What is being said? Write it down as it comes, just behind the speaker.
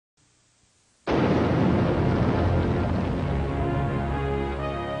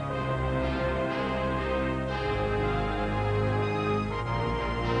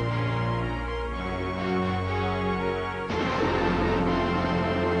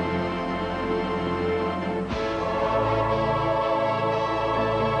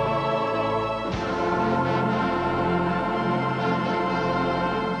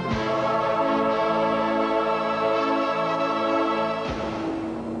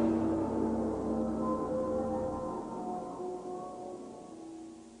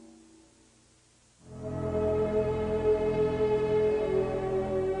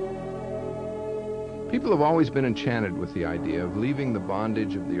People have always been enchanted with the idea of leaving the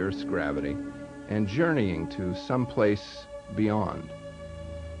bondage of the Earth's gravity and journeying to some place beyond.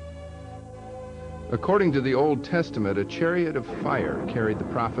 According to the Old Testament, a chariot of fire carried the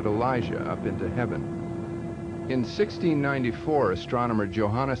prophet Elijah up into heaven. In 1694, astronomer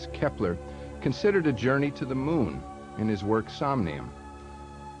Johannes Kepler considered a journey to the moon in his work Somnium.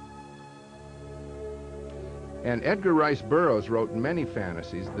 And Edgar Rice Burroughs wrote many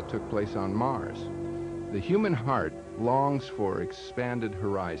fantasies that took place on Mars. The human heart longs for expanded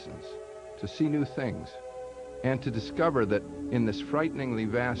horizons, to see new things, and to discover that in this frighteningly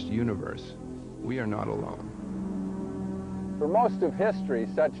vast universe, we are not alone. For most of history,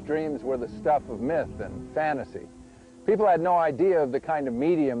 such dreams were the stuff of myth and fantasy. People had no idea of the kind of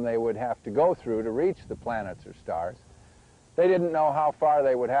medium they would have to go through to reach the planets or stars. They didn't know how far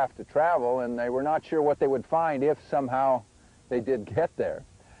they would have to travel, and they were not sure what they would find if somehow they did get there.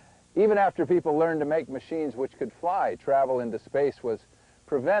 Even after people learned to make machines which could fly, travel into space was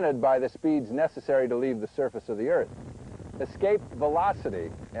prevented by the speeds necessary to leave the surface of the Earth. Escape velocity,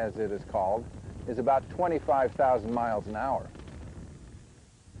 as it is called, is about 25,000 miles an hour.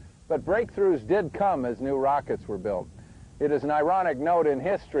 But breakthroughs did come as new rockets were built. It is an ironic note in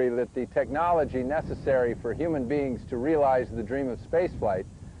history that the technology necessary for human beings to realize the dream of spaceflight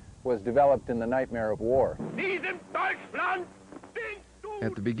was developed in the nightmare of war.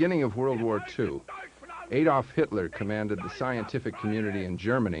 At the beginning of World War II, Adolf Hitler commanded the scientific community in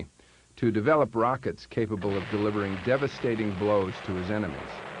Germany to develop rockets capable of delivering devastating blows to his enemies.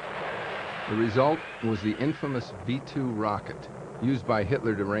 The result was the infamous V-2 rocket, used by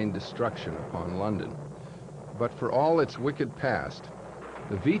Hitler to rain destruction upon London. But for all its wicked past,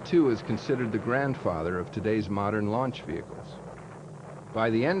 the V-2 is considered the grandfather of today's modern launch vehicles.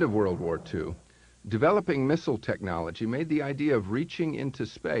 By the end of World War II, developing missile technology made the idea of reaching into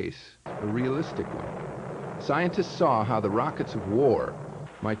space a realistic one. Scientists saw how the rockets of war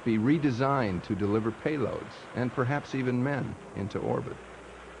might be redesigned to deliver payloads, and perhaps even men, into orbit.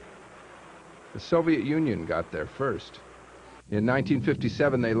 The Soviet Union got there first. In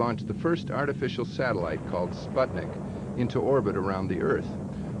 1957, they launched the first artificial satellite called Sputnik into orbit around the Earth.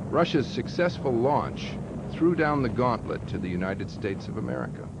 Russia's successful launch threw down the gauntlet to the United States of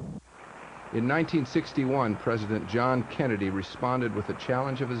America. In 1961, President John Kennedy responded with a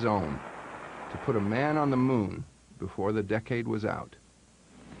challenge of his own to put a man on the moon before the decade was out.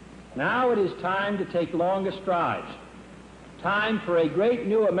 Now it is time to take longer strides. Time for a great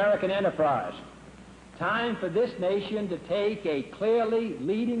new American enterprise. Time for this nation to take a clearly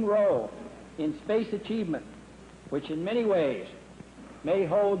leading role in space achievement, which in many ways may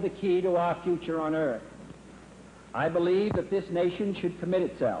hold the key to our future on Earth. I believe that this nation should commit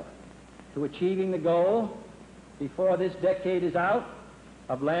itself to achieving the goal, before this decade is out,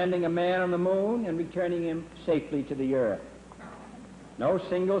 of landing a man on the moon and returning him safely to the Earth. No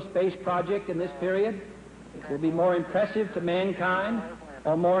single space project in this period will be more impressive to mankind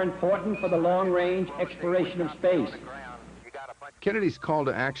or more important for the long-range exploration of space. Kennedy's call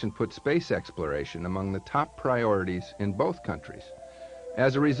to action put space exploration among the top priorities in both countries.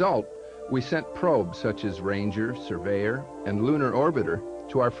 As a result, we sent probes such as Ranger, Surveyor, and Lunar Orbiter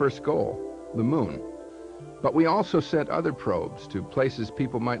to our first goal, the moon. But we also sent other probes to places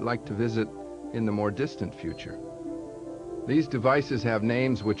people might like to visit in the more distant future. These devices have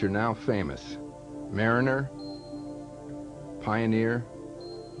names which are now famous: Mariner, Pioneer,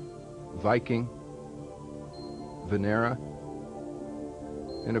 Viking, Venera,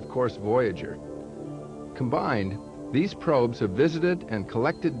 and of course Voyager. Combined, these probes have visited and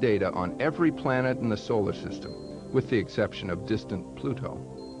collected data on every planet in the solar system, with the exception of distant Pluto.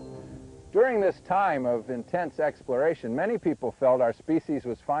 During this time of intense exploration, many people felt our species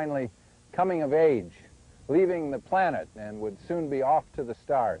was finally coming of age, leaving the planet, and would soon be off to the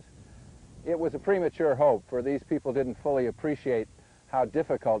stars. It was a premature hope, for these people didn't fully appreciate how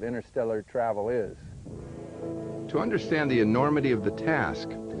difficult interstellar travel is. To understand the enormity of the task,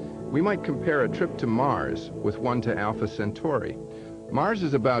 we might compare a trip to Mars with one to Alpha Centauri. Mars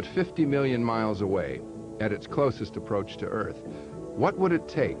is about 50 million miles away at its closest approach to Earth. What would it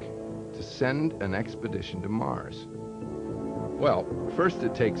take to send an expedition to Mars? Well, first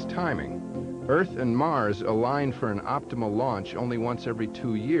it takes timing. Earth and Mars align for an optimal launch only once every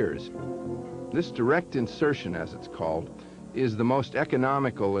 2 years. This direct insertion, as it's called, is the most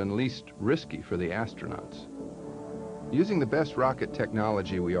economical and least risky for the astronauts. Using the best rocket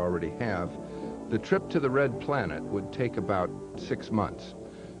technology we already have, the trip to the Red Planet would take about 6 months.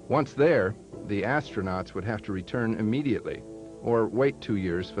 Once there, the astronauts would have to return immediately, or wait 2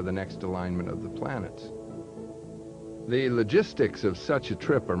 years for the next alignment of the planets. The logistics of such a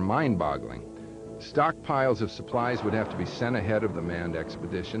trip are mind-boggling. Stockpiles of supplies would have to be sent ahead of the manned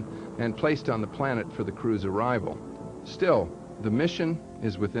expedition and placed on the planet for the crew's arrival. Still, the mission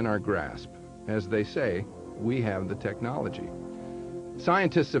is within our grasp. As they say, we have the technology.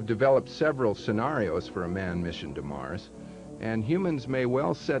 Scientists have developed several scenarios for a manned mission to Mars, and humans may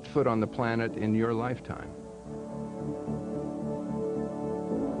well set foot on the planet in your lifetime.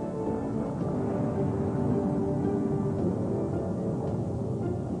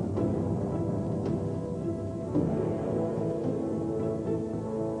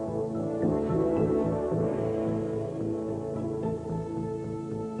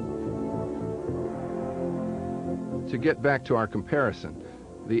 To get back to our comparison,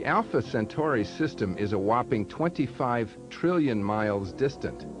 the Alpha Centauri system is a whopping 25 trillion miles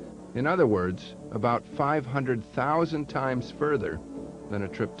distant. In other words, about 500,000 times further than a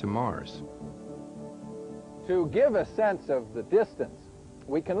trip to Mars. To give a sense of the distance,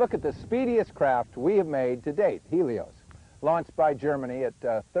 we can look at the speediest craft we have made to date, Helios. Launched by Germany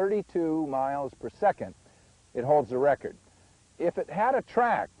at 32 miles per second, it holds the record. If it had a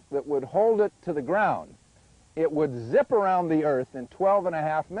track that would hold it to the ground, it would zip around the Earth in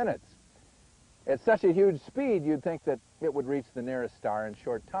 12.5 minutes. At such a huge speed, you'd think that it would reach the nearest star in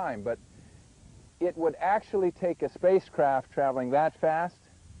short time, but it would actually take a spacecraft traveling that fast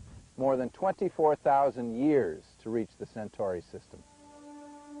more than 24,000 years to reach the Centauri system.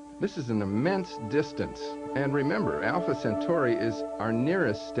 This is an immense distance, and remember, Alpha Centauri is our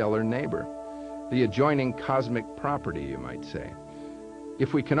nearest stellar neighbor, the adjoining cosmic property, you might say.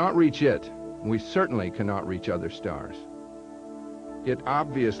 If we cannot reach it, we certainly cannot reach other stars. It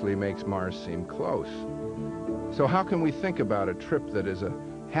obviously makes Mars seem close. So how can we think about a trip that is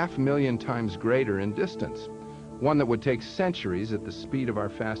 500,000 times greater in distance, one that would take centuries at the speed of our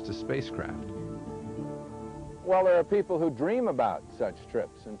fastest spacecraft? Well, there are people who dream about such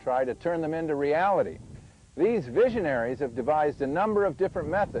trips and try to turn them into reality. These visionaries have devised a number of different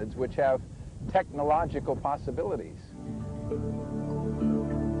methods which have technological possibilities.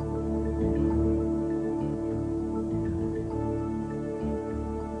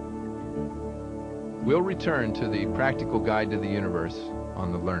 We'll return to the Practical Guide to the Universe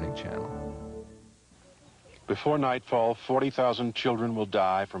on the Learning Channel. Before nightfall, 40,000 children will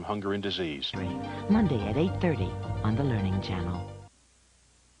die from hunger and disease. Monday at 8:30 on the Learning Channel.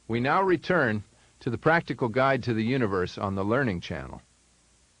 We now return to the Practical Guide to the Universe on the Learning Channel.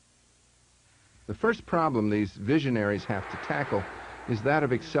 The first problem these visionaries have to tackle is that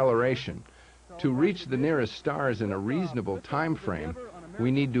of acceleration. To reach the nearest stars in a reasonable time frame,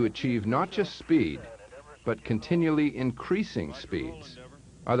 we need to achieve not just speed, but continually increasing speeds,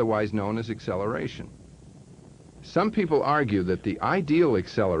 otherwise known as acceleration. Some people argue that the ideal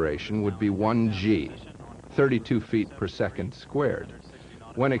acceleration would be 1g, 32 feet per second squared.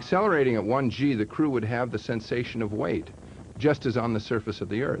 When accelerating at 1g, the crew would have the sensation of weight, just as on the surface of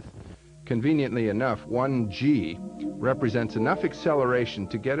the Earth. Conveniently enough, 1g represents enough acceleration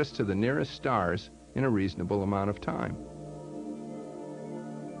to get us to the nearest stars in a reasonable amount of time.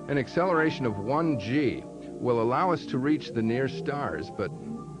 An acceleration of 1g will allow us to reach the near stars, but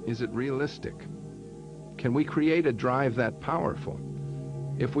is it realistic? Can we create a drive that powerful?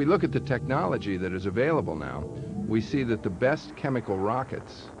 If we look at the technology that is available now, we see that the best chemical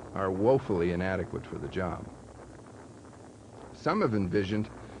rockets are woefully inadequate for the job. Some have envisioned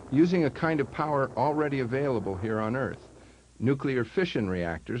using a kind of power already available here on Earth, nuclear fission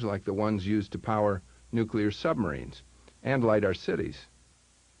reactors like the ones used to power nuclear submarines and light our cities.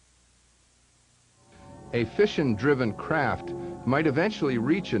 A fission-driven craft might eventually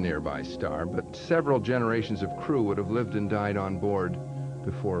reach a nearby star, but several generations of crew would have lived and died on board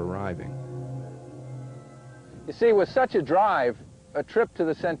before arriving. You see, with such a drive, a trip to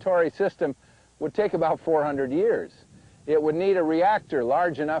the Centauri system would take about 400 years. It would need a reactor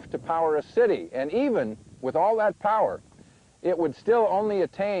large enough to power a city, and even with all that power, it would still only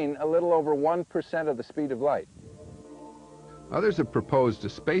attain a little over 1% of the speed of light. Others have proposed a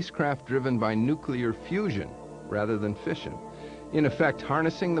spacecraft driven by nuclear fusion rather than fission, in effect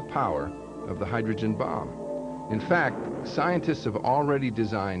harnessing the power of the hydrogen bomb. In fact, scientists have already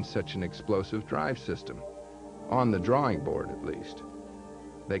designed such an explosive drive system, on the drawing board at least.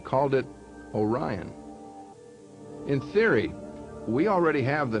 They called it Orion. In theory, we already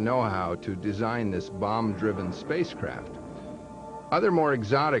have the know-how to design this bomb-driven spacecraft. Other more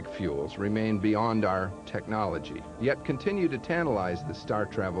exotic fuels remain beyond our technology, yet continue to tantalize the star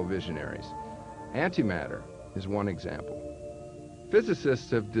travel visionaries. Antimatter is one example. Physicists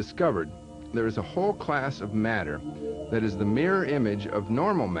have discovered there is a whole class of matter that is the mirror image of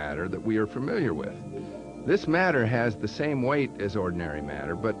normal matter that we are familiar with. This matter has the same weight as ordinary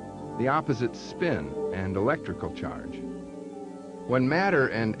matter, but the opposite spin and electrical charge. When matter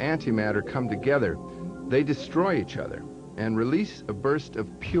and antimatter come together, they destroy each other and release a burst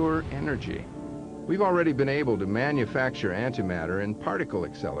of pure energy. We've already been able to manufacture antimatter in particle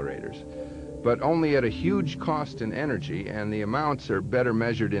accelerators, but only at a huge cost in energy, and the amounts are better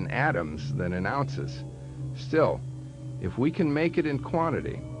measured in atoms than in ounces. Still, if we can make it in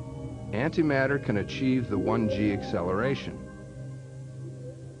quantity, antimatter can achieve the 1G acceleration.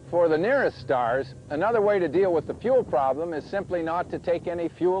 For the nearest stars, another way to deal with the fuel problem is simply not to take any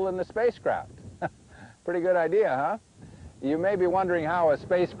fuel in the spacecraft. Pretty good idea, huh? You may be wondering how a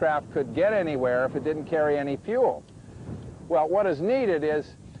spacecraft could get anywhere if it didn't carry any fuel. Well, what is needed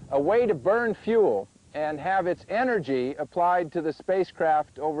is a way to burn fuel and have its energy applied to the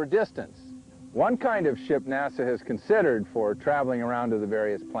spacecraft over distance. One kind of ship NASA has considered for traveling around to the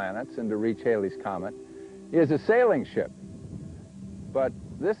various planets and to reach Halley's Comet is a sailing ship. But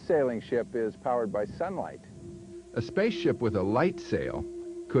this sailing ship is powered by sunlight. A spaceship with a light sail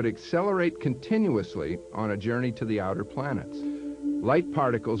could accelerate continuously on a journey to the outer planets. Light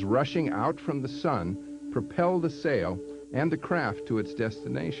particles rushing out from the sun propel the sail and the craft to its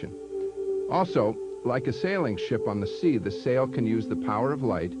destination. Also, like a sailing ship on the sea, the sail can use the power of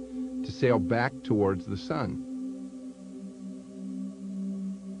light to sail back towards the sun.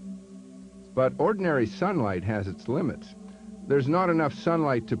 But ordinary sunlight has its limits. There's not enough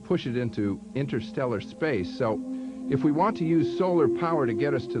sunlight to push it into interstellar space, so if we want to use solar power to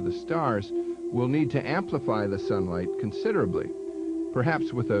get us to the stars, we'll need to amplify the sunlight considerably,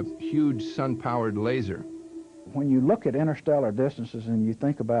 perhaps with a huge sun-powered laser. When you look at interstellar distances and you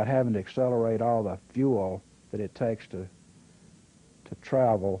think about having to accelerate all the fuel that it takes to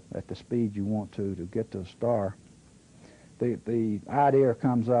travel at the speed you want to get to the star, the idea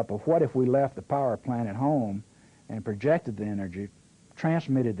comes up of what if we left the power plant at home and projected the energy,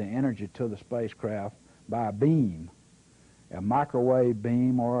 transmitted the energy to the spacecraft by a beam, a microwave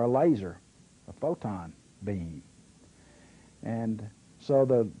beam or a laser, a photon beam. And so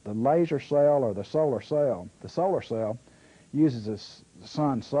the laser cell or the solar cell uses the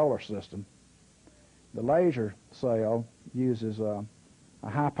sun's solar system. The laser cell uses a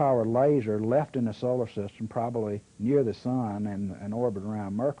high-powered laser left in the solar system, probably near the sun and orbit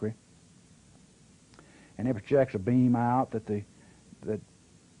around Mercury. And it projects a beam out that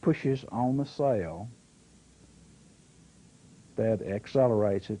pushes on the cell that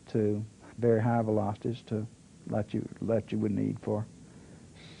accelerates it to very high velocities to let you would need for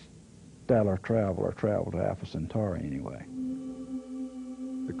stellar travel or travel to Alpha Centauri anyway.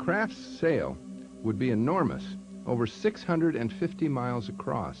 The craft's sail would be enormous, over 650 miles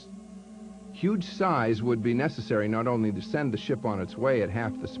across. Huge size would be necessary not only to send the ship on its way at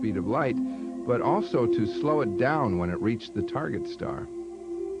half the speed of light, but also to slow it down when it reached the target star.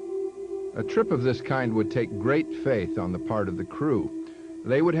 A trip of this kind would take great faith on the part of the crew.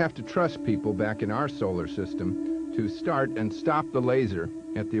 They would have to trust people back in our solar system to start and stop the laser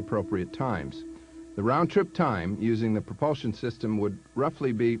at the appropriate times. The round-trip time using the propulsion system would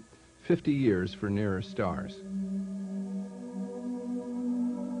roughly be 50 years for nearer stars.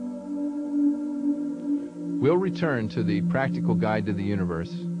 We'll return to the Practical Guide to the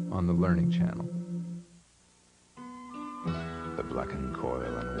Universe on the Learning Channel. The blackened coil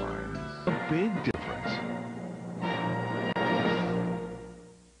unwinds. A big difference.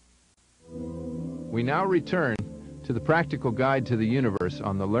 We now return to the Practical Guide to the Universe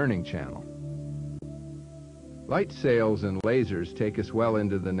on the Learning Channel. Light sails and lasers take us well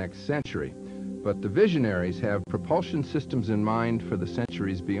into the next century, but the visionaries have propulsion systems in mind for the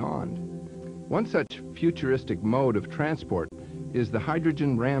centuries beyond. One such futuristic mode of transport is the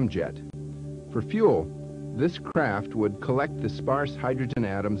hydrogen ramjet. For fuel, this craft would collect the sparse hydrogen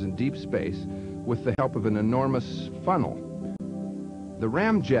atoms in deep space with the help of an enormous funnel. The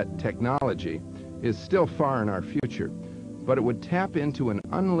ramjet technology is still far in our future, but it would tap into an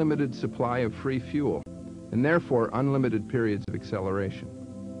unlimited supply of free fuel, and therefore unlimited periods of acceleration.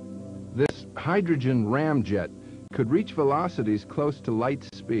 This hydrogen ramjet could reach velocities close to light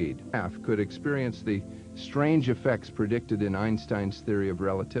speed. Craft could experience the strange effects predicted in Einstein's theory of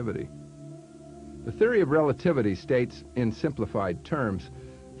relativity. The theory of relativity states, in simplified terms,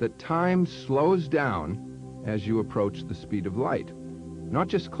 that time slows down as you approach the speed of light. Not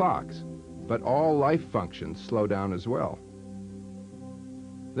just clocks, but all life functions slow down as well.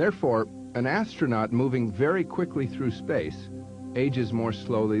 Therefore, an astronaut moving very quickly through space ages more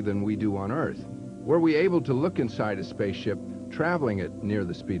slowly than we do on Earth. Were we able to look inside a spaceship, traveling at near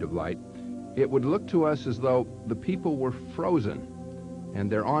the speed of light, it would look to us as though the people were frozen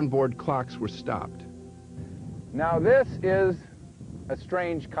and their onboard clocks were stopped. Now this is a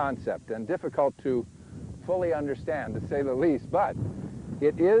strange concept and difficult to fully understand, to say the least, but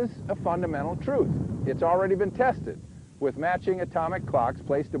it is a fundamental truth. It's already been tested with matching atomic clocks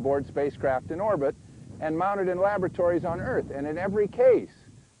placed aboard spacecraft in orbit and mounted in laboratories on Earth. And in every case,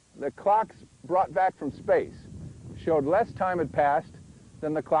 the clocks brought back from space showed less time had passed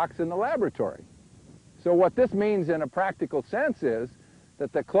than the clocks in the laboratory. So what this means in a practical sense is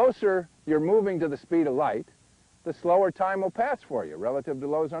that the closer you're moving to the speed of light, the slower time will pass for you relative to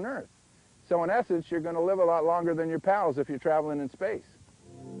those on Earth. So in essence, you're going to live a lot longer than your pals if you're traveling in space.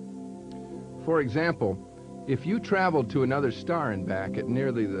 For example, if you traveled to another star and back at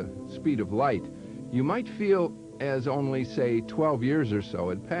nearly the speed of light, you might feel as only, say, 12 years or so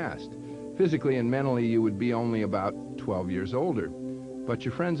had passed. Physically and mentally, you would be only about 12 years older. But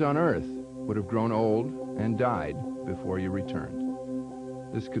your friends on Earth would have grown old and died before you returned.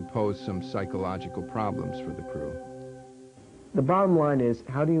 This could pose some psychological problems for the crew. The bottom line is,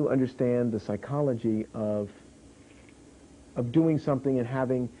 how do you understand the psychology of doing something and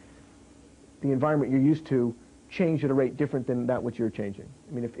having the environment you're used to change at a rate different than that which you're changing?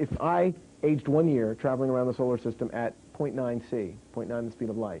 I mean, if I aged 1 year traveling around the solar system at 0.9 c, 0.9 the speed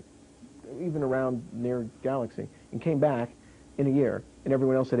of light, even around near galaxy, and came back in a year, and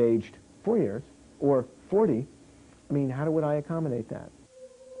everyone else had aged 4 years, or 40, I mean, how would I accommodate that?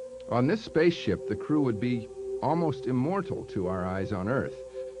 On this spaceship, the crew would be almost immortal to our eyes on Earth.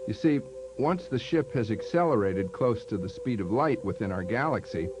 You see, once the ship has accelerated close to the speed of light within our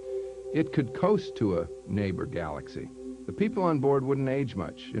galaxy, it could coast to a neighbor galaxy. The people on board wouldn't age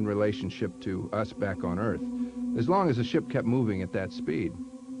much in relationship to us back on Earth, as long as the ship kept moving at that speed.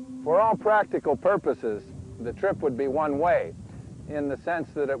 For all practical purposes, the trip would be one way, in the sense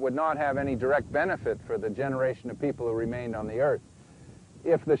that it would not have any direct benefit for the generation of people who remained on the Earth.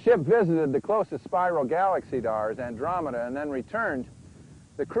 If the ship visited the closest spiral galaxy to ours, Andromeda, and then returned,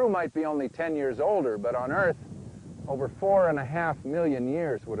 the crew might be only 10 years older, but on Earth, over 4.5 million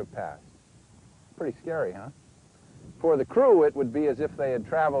years would have passed. Pretty scary, huh? For the crew, it would be as if they had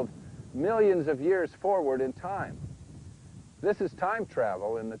traveled millions of years forward in time. This is time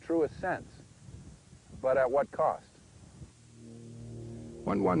travel in the truest sense, but at what cost?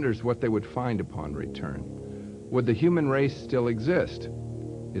 One wonders what they would find upon return. Would the human race still exist?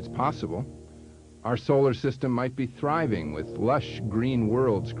 It's possible. Our solar system might be thriving with lush green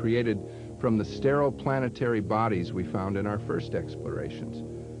worlds created from the sterile planetary bodies we found in our first explorations.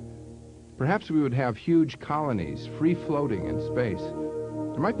 Perhaps we would have huge colonies free-floating in space.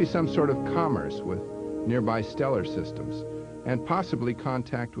 There might be some sort of commerce with nearby stellar systems, and possibly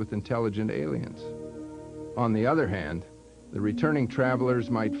contact with intelligent aliens. On the other hand, the returning travelers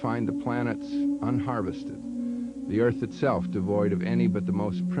might find the planets unharvested, the Earth itself devoid of any but the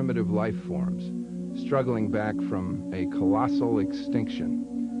most primitive life forms, struggling back from a colossal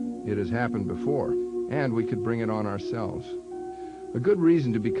extinction. It has happened before, and we could bring it on ourselves. A good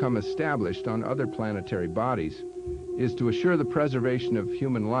reason to become established on other planetary bodies is to assure the preservation of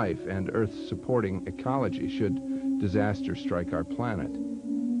human life and Earth's supporting ecology should disaster strike our planet.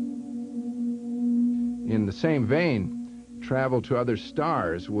 In the same vein, travel to other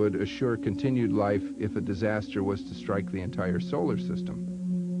stars would assure continued life if a disaster was to strike the entire solar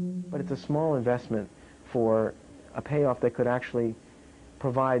system. But it's a small investment for a payoff that could actually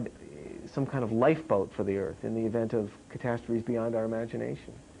provide some kind of lifeboat for the Earth in the event of catastrophes beyond our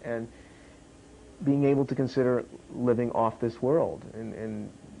imagination. And being able to consider living off this world. And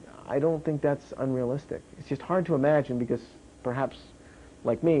I don't think that's unrealistic. It's just hard to imagine because perhaps,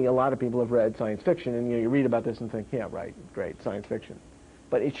 like me, a lot of people have read science fiction, and you read about this and think, yeah, right, great, science fiction.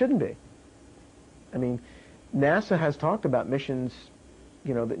 But it shouldn't be. I mean, NASA has talked about missions,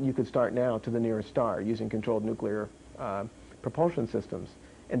 that you could start now to the nearest star using controlled nuclear propulsion systems.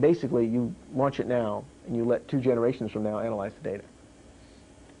 And basically, you launch it now, and you let 2 generations from now analyze the data.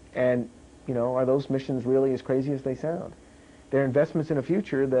 And, are those missions really as crazy as they sound? They're investments in a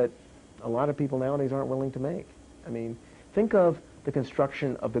future that a lot of people nowadays aren't willing to make. I mean, think of the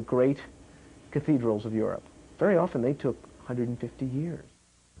construction of the great cathedrals of Europe. Very often they took 150 years.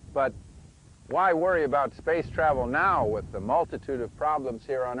 But why worry about space travel now with the multitude of problems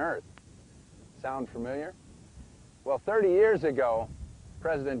here on Earth? Sound familiar? Well, 30 years ago,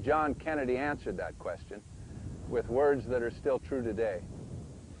 President John Kennedy answered that question with words that are still true today.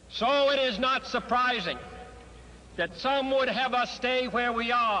 So it is not surprising that some would have us stay where we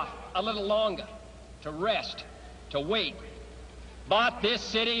are a little longer, to rest, to wait. But this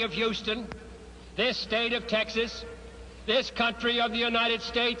city of Houston, this state of Texas, this country of the United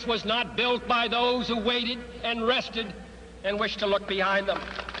States was not built by those who waited and rested and wished to look behind them.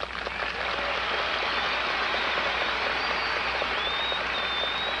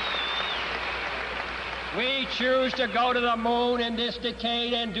 We choose to go to the moon in this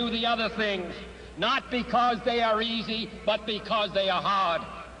decade and do the other things, not because they are easy, but because they are hard.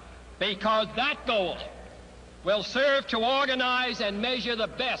 Because that goal will serve to organize and measure the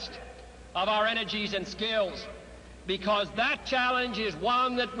best of our energies and skills. Because that challenge is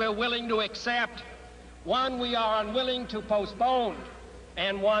one that we're willing to accept, one we are unwilling to postpone,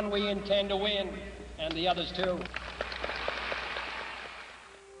 and one we intend to win, and the others too.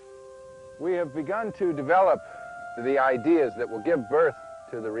 We have begun to develop the ideas that will give birth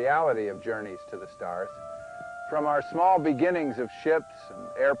to the reality of journeys to the stars. From our small beginnings of ships and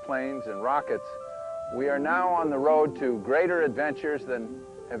airplanes and rockets, we are now on the road to greater adventures than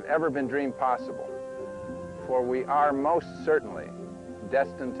have ever been dreamed possible. For we are most certainly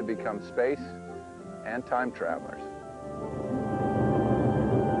destined to become space and time travelers.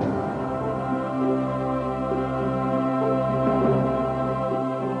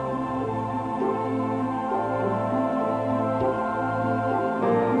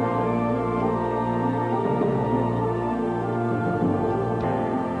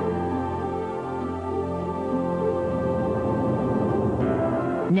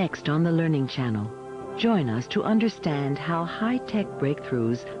 Next on the Learning Channel, join us to understand how high-tech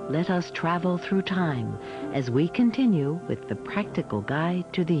breakthroughs let us travel through time as we continue with the practical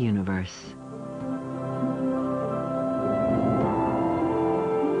guide to the universe.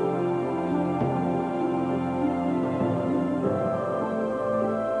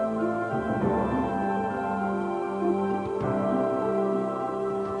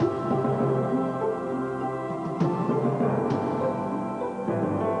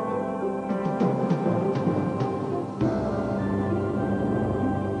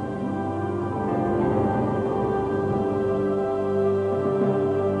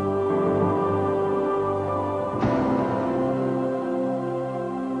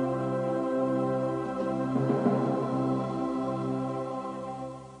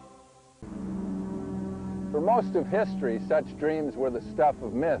 For most of history, such dreams were the stuff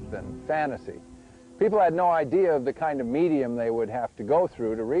of myth and fantasy. People had no idea of the kind of medium they would have to go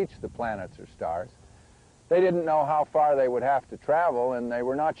through to reach the planets or stars. They didn't know how far they would have to travel, and they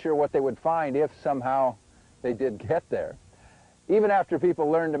were not sure what they would find if somehow they did get there. Even after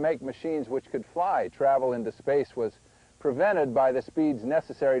people learned to make machines which could fly, travel into space was prevented by the speeds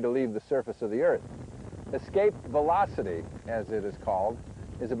necessary to leave the surface of the Earth. Escape velocity, as it is called,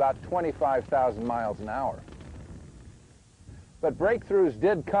 is about 25,000 miles an hour. But breakthroughs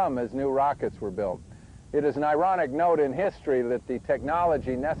did come as new rockets were built. It is an ironic note in history that the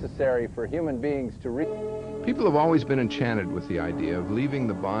technology necessary for human beings to reach... People have always been enchanted with the idea of leaving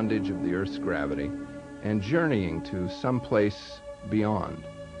the bondage of the Earth's gravity and journeying to some place beyond.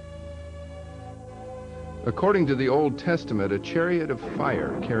 According to the Old Testament, a chariot of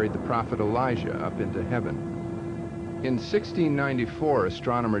fire carried the prophet Elijah up into heaven. In 1694,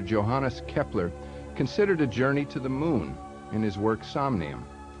 astronomer Johannes Kepler considered a journey to the moon in his work Somnium.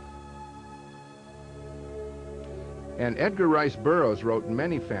 And Edgar Rice Burroughs wrote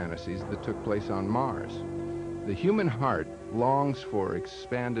many fantasies that took place on Mars. The human heart longs for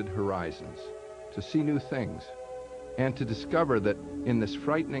expanded horizons, to see new things, and to discover that in this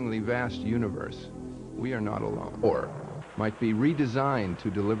frighteningly vast universe, we are not alone. Or might be redesigned to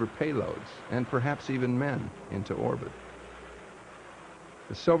deliver payloads, and perhaps even men, into orbit.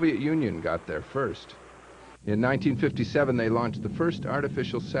 The Soviet Union got there first. In 1957, they launched the first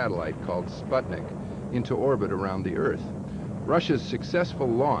artificial satellite called Sputnik into orbit around the Earth. Russia's successful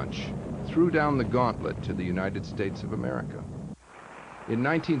launch threw down the gauntlet to the United States of America. In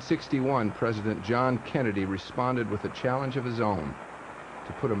 1961, President John Kennedy responded with a challenge of his own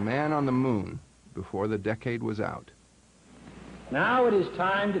to put a man on the moon before the decade was out. Now it is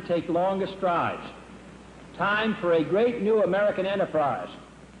time to take longer strides. Time for a great new American enterprise.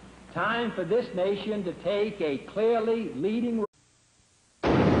 Time for this nation to take a clearly leading role.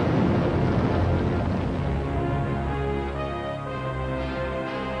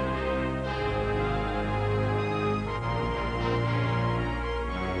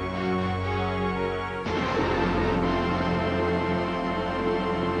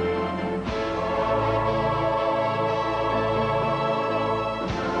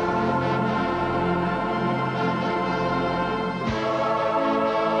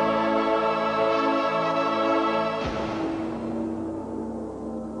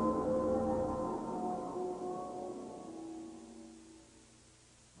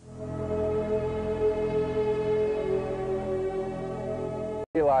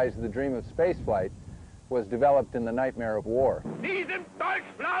 The dream of spaceflight was developed in the nightmare of war.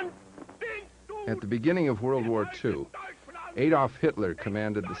 At the beginning of World War II, Adolf Hitler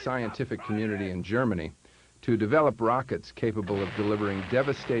commanded the scientific community in Germany to develop rockets capable of delivering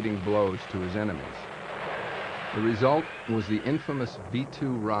devastating blows to his enemies. The result was the infamous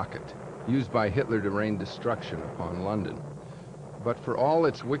V-2 rocket, used by Hitler to rain destruction upon London. But for all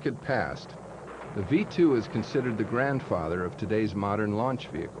its wicked past, the V-2 is considered the grandfather of today's modern launch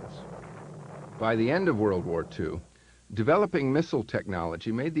vehicles. By the end of World War II, developing missile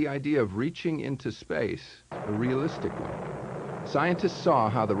technology made the idea of reaching into space a realistic one. Scientists saw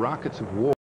how the rockets of war